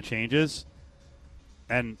town and the changes.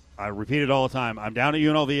 And I repeat it all the time. I'm down at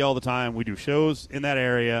UNLV all the time. We do shows in that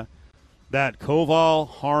area. That Koval,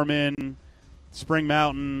 Harmon, Spring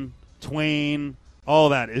Mountain, Twain, all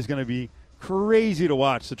that is going to be crazy to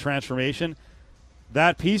watch, the transformation.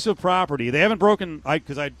 That piece of property, they haven't broken,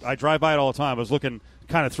 because I drive by it all the time. I was looking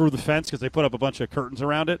kind of through the fence because they put up a bunch of curtains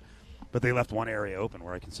around it, but they left one area open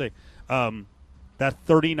where I can see. That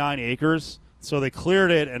 39 acres, so they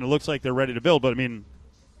cleared it, and it looks like they're ready to build. But,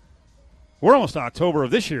 we're almost to October of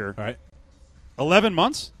this year. All right. 11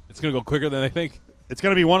 months? It's going to go quicker than I think. It's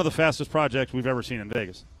going to be one of the fastest projects we've ever seen in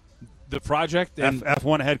Vegas. The project? And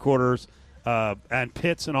F1 headquarters and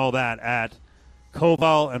pits and all that at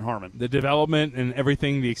Koval and Harmon. The development and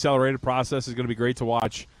everything, the accelerated process is going to be great to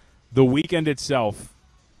watch. The weekend itself,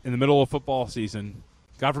 in the middle of football season,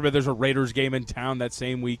 God forbid there's a Raiders game in town that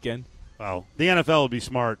same weekend. Wow. The NFL would be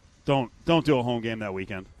smart. Don't do a home game that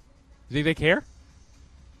weekend. You think they care?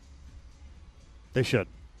 They should.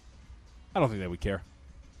 I don't think they would care.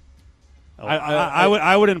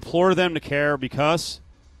 I would implore them to care because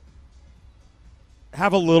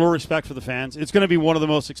have a little respect for the fans. It's going to be one of the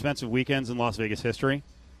most expensive weekends in Las Vegas history.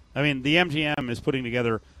 I mean, the MGM is putting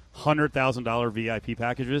together $100,000 VIP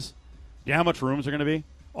packages. You know how much rooms are going to be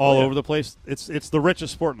all over the place? It's the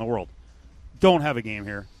richest sport in the world. Don't have a game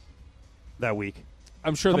here that week.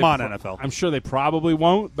 I'm sure. Come on, NFL. I'm sure they probably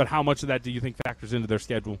won't. But how much of that do you think factors into their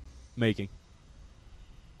schedule making?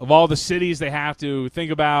 Of all the cities they have to think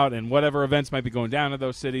about and whatever events might be going down to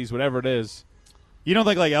those cities, whatever it is. You don't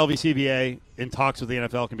think like LVCVA in talks with the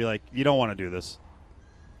NFL can be like, you don't want to do this?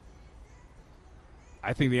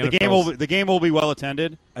 I think the game will be well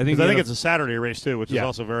attended. I think it's a Saturday race too, which is Yeah.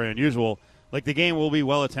 also very unusual. Like the game will be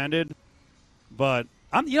well attended, but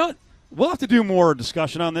we'll have to do more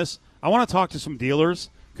discussion on this. I want to talk to some dealers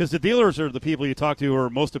because the dealers are the people you talk to who are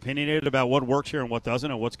most opinionated about what works here and what doesn't,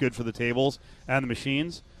 and what's good for the tables and the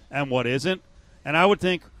machines and what isn't. And I would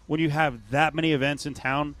think when you have that many events in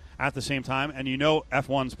town at the same time, and you know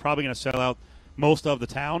F1's probably going to sell out most of the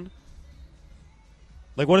town,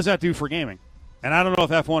 like what does that do for gaming? And I don't know if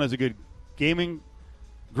F1 is a good gaming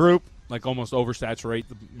group. Like almost oversaturate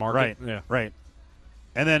the market. Right, right.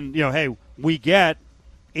 And then, hey, we get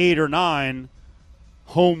 8 or 9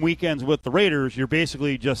 home weekends with the Raiders. You're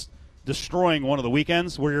basically just destroying one of the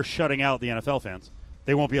weekends where you're shutting out the NFL fans.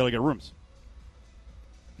 They won't be able to get rooms.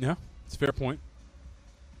 Yeah, it's a fair point.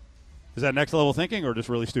 Is that next level thinking or just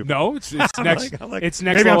really stupid? No, it's next. It's next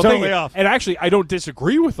maybe level I'm totally thinking. off. And actually, I don't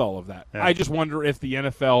disagree with all of that. Yeah. I just wonder if the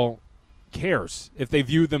NFL cares, if they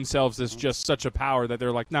view themselves as just such a power that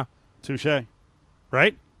they're like, nah. Touche.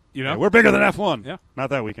 Right? Yeah, we're bigger than F1. Yeah. Not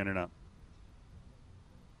that weekend or not.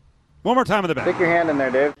 One more time in the back. Stick your hand in there,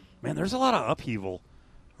 Dave. Man, there's a lot of upheaval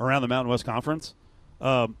around the Mountain West Conference.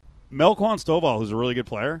 Melquan Stovall, who's a really good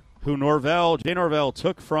player, who Jay Norvell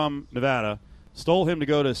took from Nevada, stole him to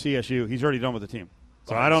go to CSU. He's already done with the team.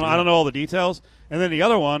 So I don't know all the details. And then the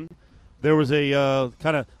other one, there was a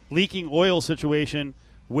kind of leaking oil situation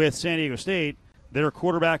with San Diego State. Their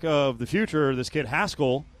quarterback of the future, this kid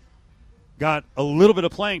Haskell, got a little bit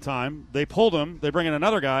of playing time. They pulled him. They bring in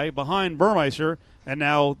another guy behind Burmeister, and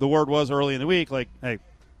now the word was early in the week, like, hey,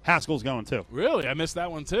 Haskell's going too. Really? I missed that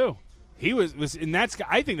one too. He was and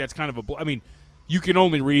I think that's kind of I mean, you can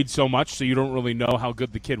only read so much, so you don't really know how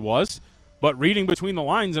good the kid was. But reading between the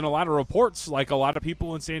lines and a lot of reports, like a lot of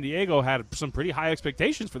people in San Diego had some pretty high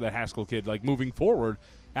expectations for that Haskell kid, like moving forward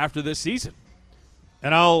after this season.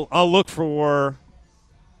 And I'll look for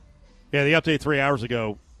the update 3 hours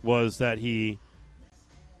ago was that he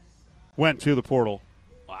went to the portal.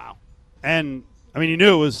 Wow. And I mean, you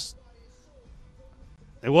knew it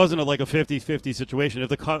wasn't like a 50-50 situation. If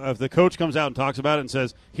the coach comes out and talks about it and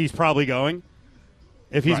says he's probably going,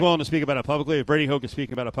 if he's willing to speak about it publicly, if Brady Hoke is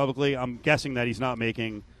speaking about it publicly, I'm guessing that he's not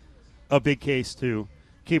making a big case to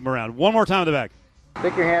keep him around. One more time in the back.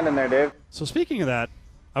 Stick your hand in there, Dave. So speaking of that,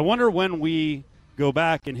 I wonder when we go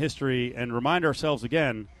back in history and remind ourselves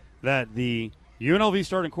again that the UNLV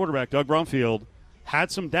starting quarterback, Doug Brumfield,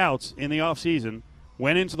 had some doubts in the offseason,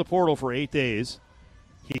 went into the portal for 8 days.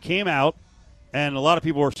 He came out, and a lot of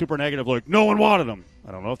people were super negative, like, no one wanted him.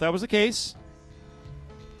 I don't know if that was the case.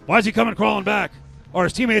 Why is he coming crawling back? Are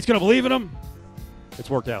his teammates going to believe in him? It's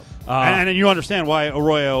worked out. And you understand why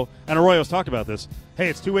Arroyo's talked about this. Hey,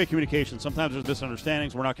 it's two-way communication. Sometimes there's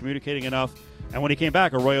misunderstandings. We're not communicating enough. And when he came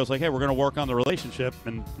back, Arroyo's like, hey, we're going to work on the relationship,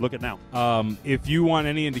 and look at now. If you want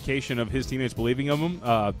any indication of his teammates believing in him,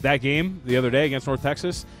 that game the other day against North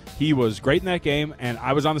Texas, he was great in that game, and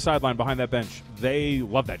I was on the sideline behind that bench. They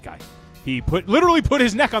love that guy. He literally put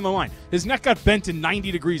his neck on the line. His neck got bent in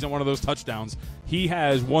 90 degrees on one of those touchdowns. He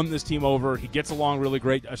has won this team over. He gets along really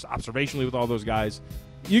great observationally with all those guys.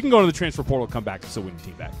 You can go to the transfer portal, come back, and still win the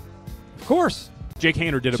team back. Of course. Jake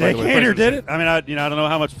Haener did it. Jake by the way. Haener did it. I mean, I don't know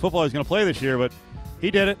how much football he's going to play this year, but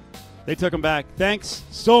he did it. They took him back. Thanks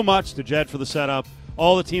so much to Jed for the setup.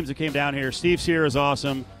 All the teams that came down here. Steve Sear is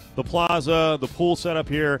awesome. The plaza, the pool setup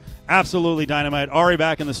here, absolutely dynamite. Ari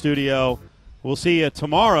back in the studio. We'll see you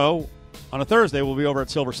tomorrow. On a Thursday, we'll be over at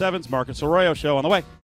Silver Sevens. Marcus Arroyo Show on the way.